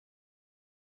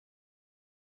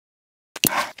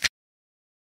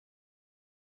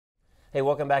Hey,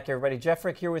 welcome back everybody. Jeff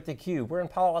Frick here with theCUBE. We're in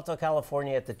Palo Alto,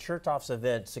 California at the Chertoff's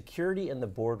event, Security in the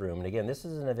Boardroom. And again, this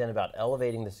is an event about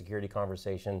elevating the security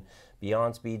conversation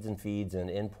beyond speeds and feeds and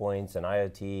endpoints and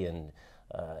IoT and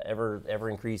ever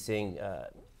increasing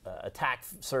attack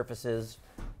surfaces.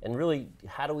 And really,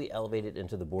 how do we elevate it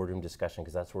into the boardroom discussion?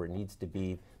 Because that's where it needs to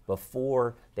be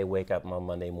before they wake up on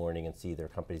Monday morning and see their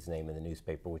company's name in the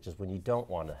newspaper, which is when you don't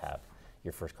want to have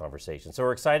your first conversation. So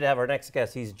we're excited to have our next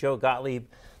guest. He's Joe Gottlieb,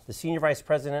 the Senior Vice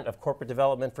President of Corporate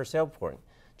Development for SailPoint.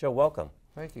 Joe, welcome.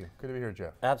 Thank you, good to be here,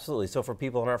 Jeff. Absolutely, so for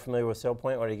people who aren't familiar with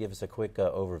SailPoint, why don't you give us a quick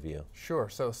overview? Sure,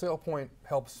 so SailPoint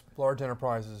helps large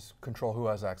enterprises control who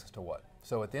has access to what.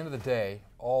 So at the end of the day,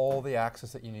 all the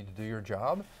access that you need to do your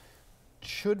job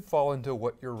should fall into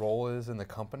what your role is in the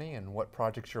company and what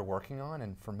projects you're working on,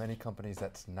 and for many companies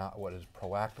that's not what is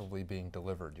proactively being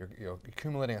delivered. You're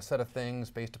accumulating a set of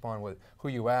things based upon who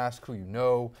you ask, who you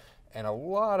know, and a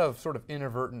lot of sort of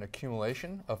inadvertent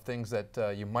accumulation of things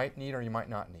that you might need or you might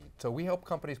not need. So we help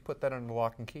companies put that under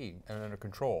lock and key and under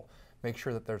control. Make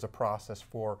sure that there's a process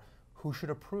for who should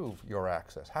approve your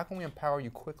access. How can we empower you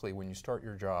quickly when you start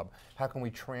your job? How can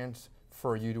we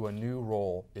transfer you to a new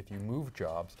role if you move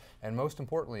jobs? And most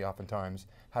importantly, oftentimes,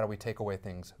 how do we take away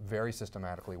things very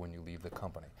systematically when you leave the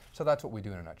company? So that's what we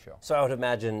do in a nutshell. So I would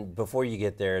imagine before you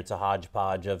get there, it's a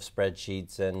hodgepodge of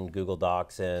spreadsheets and Google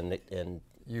Docs and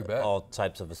you bet. All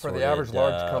types of assorted, for the average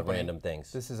large company, random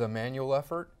things. This is a manual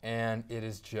effort, and it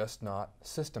is just not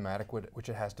systematic, which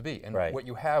it has to be. And right. What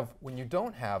you have, when you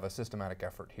don't have a systematic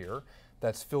effort here,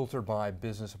 that's filtered by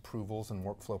business approvals and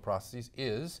workflow processes,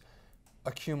 is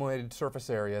accumulated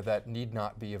surface area that need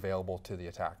not be available to the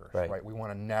attackers. Right. We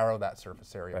want to narrow that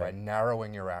surface area by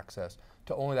narrowing your access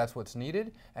to only that's what's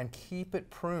needed, and keep it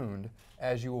pruned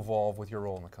as you evolve with your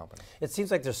role in the company. It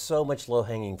seems like there's so much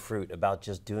low-hanging fruit about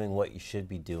just doing what you should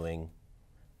be doing,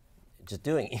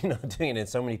 doing it, and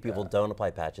so many people don't apply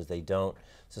patches, they don't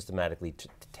systematically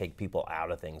take people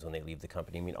out of things when they leave the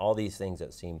company. I mean, all these things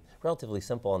that seem relatively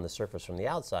simple on the surface from the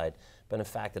outside, but in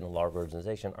fact in a large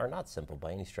organization are not simple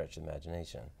by any stretch of the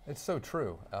imagination. It's so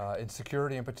true. In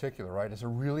security in particular, right? It's a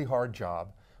really hard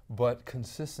job, but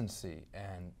consistency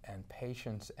and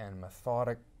patience and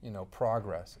methodic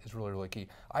progress is really, really key.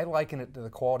 I liken it to the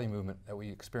quality movement that we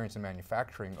experienced in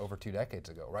manufacturing over 2 decades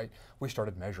ago, right? We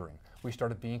started measuring, we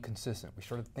started being consistent, we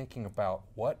started thinking about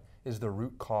what is the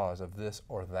root cause of this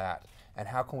or that, and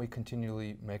how can we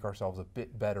continually make ourselves a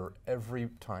bit better every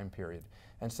time period.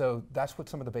 And so that's what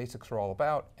some of the basics are all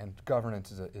about, and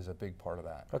governance is a big part of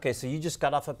that. Okay, so you just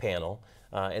got off a panel,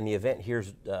 and the event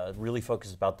here's really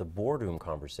focused about the boardroom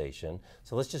conversation.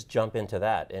 So let's just jump into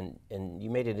that. And you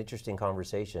made an interesting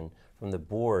conversation from the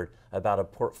board about a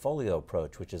portfolio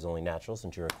approach, which is only natural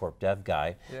since you're a corp dev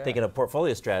guy, thinking of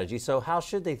portfolio strategy. So how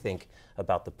should they think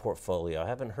about the portfolio? I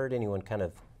haven't heard anyone kind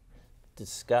of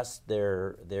discuss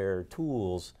their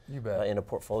tools in a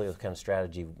portfolio kind of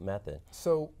strategy method.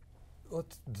 So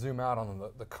let's zoom out on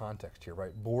the context here,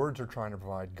 right? Boards are trying to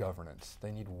provide governance. They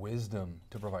need wisdom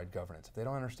to provide governance. If they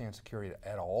don't understand security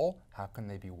at all, how can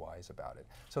they be wise about it?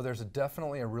 So there's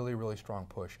definitely a really, really strong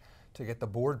push to get the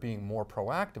board being more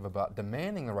proactive about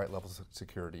demanding the right levels of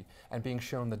security and being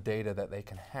shown the data that they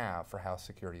can have for how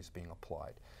security is being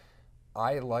applied.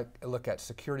 I look at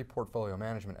security portfolio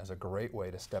management as a great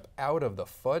way to step out of the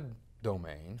FUD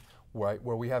domain, right,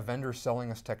 where we have vendors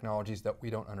selling us technologies that we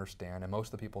don't understand, and most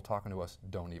of the people talking to us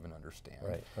don't even understand.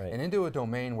 And into a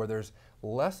domain where there's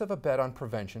less of a bet on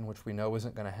prevention, which we know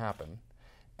isn't going to happen,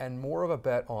 and more of a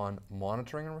bet on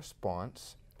monitoring and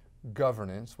response,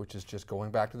 governance, which is just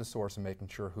going back to the source and making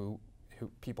sure who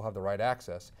people have the right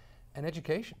access, and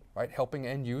education, right? Helping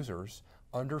end users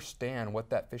understand what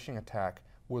that phishing attack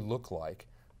would look like,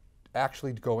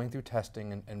 actually going through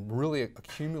testing and really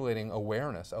accumulating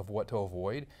awareness of what to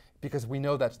avoid, because we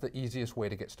know that's the easiest way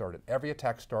to get started. Every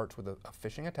attack starts with a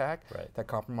phishing attack that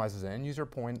compromises an end user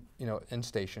point, end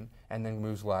station, and then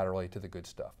moves laterally to the good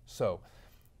stuff. So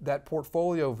that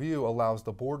portfolio view allows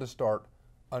the board to start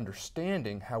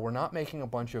understanding how we're not making a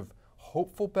bunch of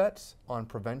hopeful bets on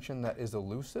prevention that is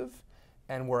elusive,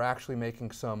 and we're actually making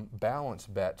some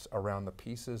balanced bets around the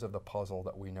pieces of the puzzle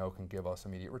that we know can give us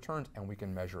immediate returns, and we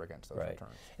can measure against those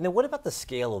returns. And then what about the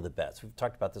scale of the bets? We've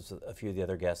talked about this with a few of the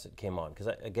other guests that came on, because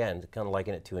again, kind of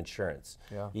liken it to insurance.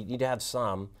 You need to have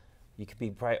some. You could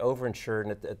be probably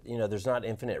overinsured, and there's not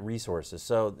infinite resources.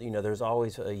 So there's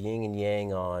always a yin and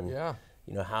yang on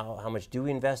how much do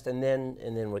we invest, and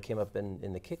then what came up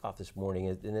in the kickoff this morning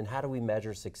is, and then how do we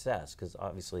measure success? Because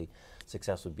obviously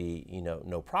success would be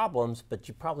no problems, but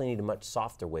you probably need a much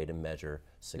softer way to measure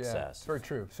success. Yeah, it's very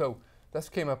true. So this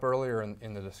came up earlier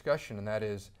in the discussion, and that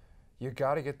is, you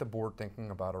got to get the board thinking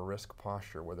about a risk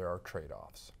posture where there are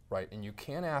trade-offs, right? And you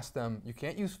can't ask them, you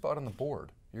can't use FUD on the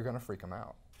board. You're going to freak them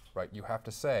out, right? You have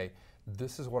to say,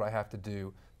 this is what I have to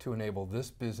do to enable this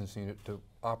business unit to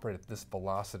operate at this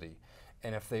velocity.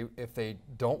 And if they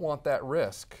don't want that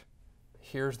risk,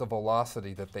 here's the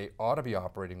velocity that they ought to be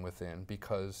operating within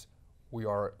because we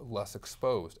are less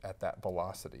exposed at that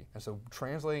velocity. And so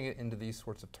translating it into these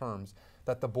sorts of terms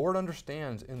that the board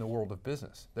understands in the world of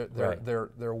business.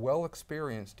 They're well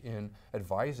experienced in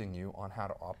advising you on how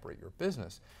to operate your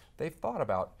business. They've thought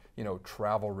about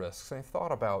travel risks, they've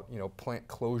thought about plant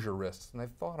closure risks, and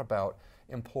they've thought about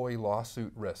employee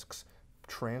lawsuit risks.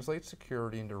 Translate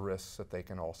security into risks that they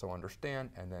can also understand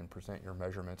and then present your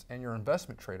measurements and your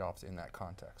investment trade-offs in that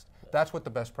context. That's what the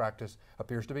best practice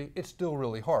appears to be. It's still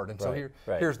really hard. And so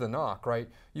here's the knock, right?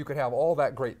 You could have all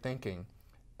that great thinking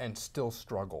and still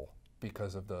struggle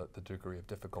because of the degree of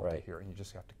difficulty here, and you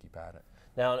just have to keep at it.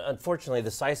 Now, unfortunately, the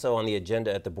CISO on the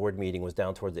agenda at the board meeting was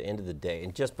down towards the end of the day,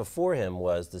 and just before him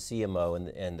was the CMO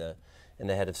and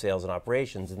the head of sales and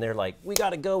operations, and they're like, we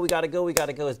got to go, we got to go, we got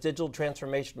to go. It's digital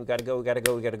transformation. We got to go, we got to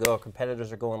go, we got to go. Our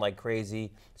competitors are going like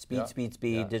crazy. Speed, speed,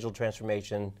 speed. Digital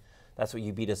transformation. That's what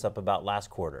you beat us up about last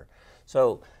quarter.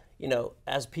 So,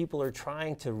 as people are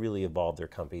trying to really evolve their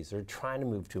companies, they're trying to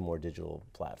move to a more digital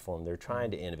platform. They're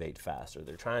trying to innovate faster.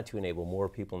 They're trying to enable more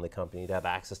people in the company to have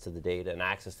access to the data and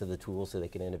access to the tools so they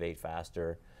can innovate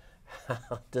faster.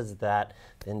 How does that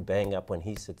then bang up when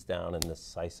he sits down and the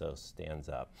CISO stands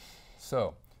up?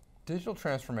 So, digital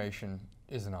transformation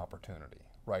is an opportunity,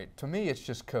 right? To me, it's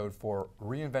just code for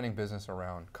reinventing business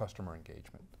around customer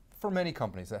engagement. For many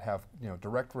companies that have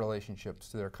direct relationships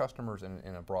to their customers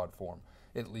in a broad form,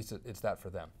 at least it's that for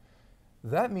them.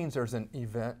 That means there's an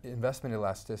investment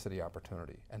elasticity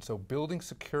opportunity. And so building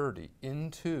security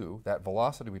into that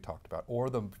velocity we talked about, or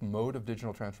the mode of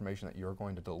digital transformation that you're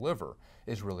going to deliver,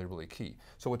 is really, really key.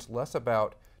 So it's less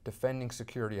about defending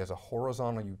security as a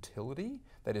horizontal utility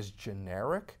that is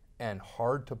generic and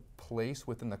hard to place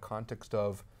within the context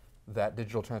of that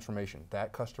digital transformation,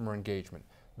 that customer engagement,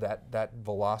 that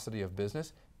velocity of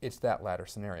business. It's that latter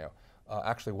scenario.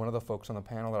 Actually, one of the folks on the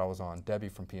panel that I was on, Debbie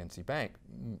from PNC Bank,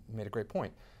 made a great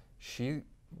point. She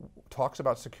talks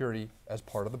about security as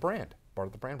part of the brand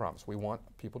promise. We want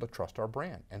people to trust our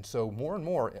brand. And so more and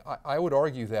more, I would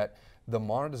argue that the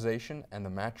monetization and the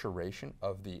maturation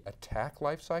of the attack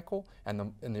lifecycle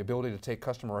and the ability to take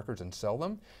customer records and sell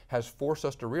them has forced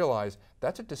us to realize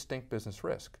that's a distinct business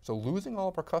risk. So losing all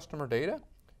of our customer data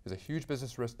is a huge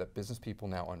business risk that business people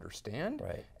now understand,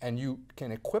 and you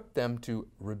can equip them to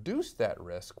reduce that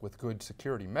risk with good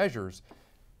security measures.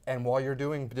 And while you're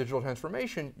doing digital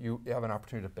transformation, you have an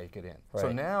opportunity to bake it in.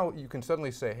 So now you can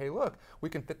suddenly say, hey, look, we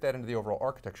can fit that into the overall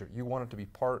architecture. You want it to be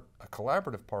a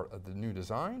collaborative part of the new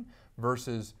design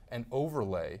versus an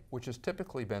overlay, which has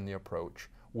typically been the approach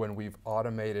when we've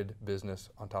automated business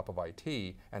on top of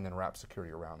IT and then wrapped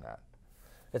security around that.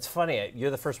 It's funny,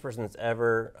 you're the first person that's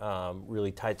ever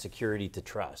really tied security to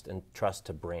trust and trust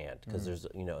to brand, because there's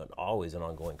always an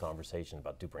ongoing conversation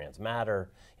about, do brands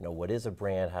matter? What is a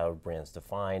brand? How are brands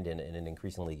defined in an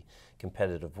increasingly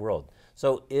competitive world?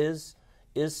 So is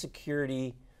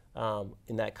security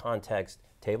in that context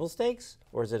table stakes,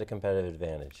 or is it a competitive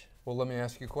advantage? Well, let me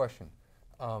ask you a question.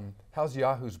 How's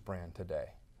Yahoo's brand today?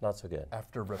 Not so good.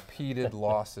 After repeated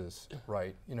losses,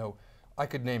 right? I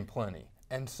could name plenty.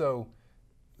 And so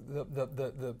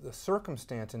the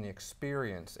circumstance and the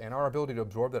experience and our ability to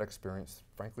absorb that experience,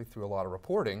 frankly, through a lot of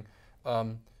reporting,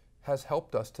 has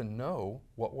helped us to know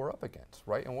what we're up against,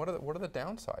 right? And what are the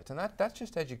downsides? And that's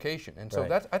just education. And so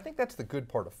I think that's the good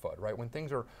part of FUD, right? When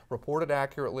things are reported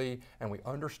accurately and we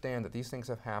understand that these things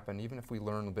have happened, even if we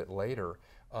learn a bit later,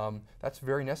 that's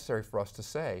very necessary for us to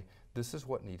say, this is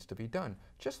what needs to be done.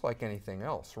 Just like anything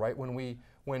else, right?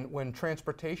 When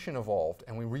transportation evolved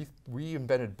and we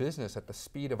reinvented business at the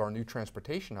speed of our new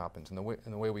transportation options and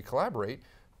the way we collaborate,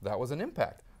 that was an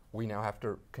impact. We now have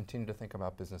to continue to think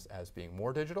about business as being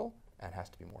more digital and has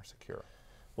to be more secure.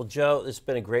 Well, Joe, this has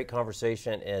been a great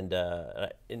conversation, and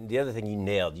the other thing you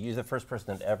nailed, you're the first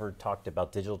person that ever talked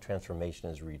about digital transformation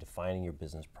as redefining your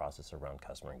business process around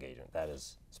customer engagement. That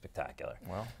is spectacular.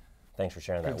 Well, thanks for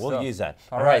sharing that. good We'll stuff. use that.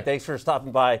 All All right. right, thanks for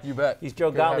stopping by. You bet. He's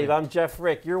Joe Good to have Gottlieb. you. I'm Jeff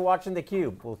Frick. You're watching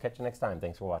theCUBE. We'll catch you next time.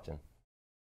 Thanks for watching.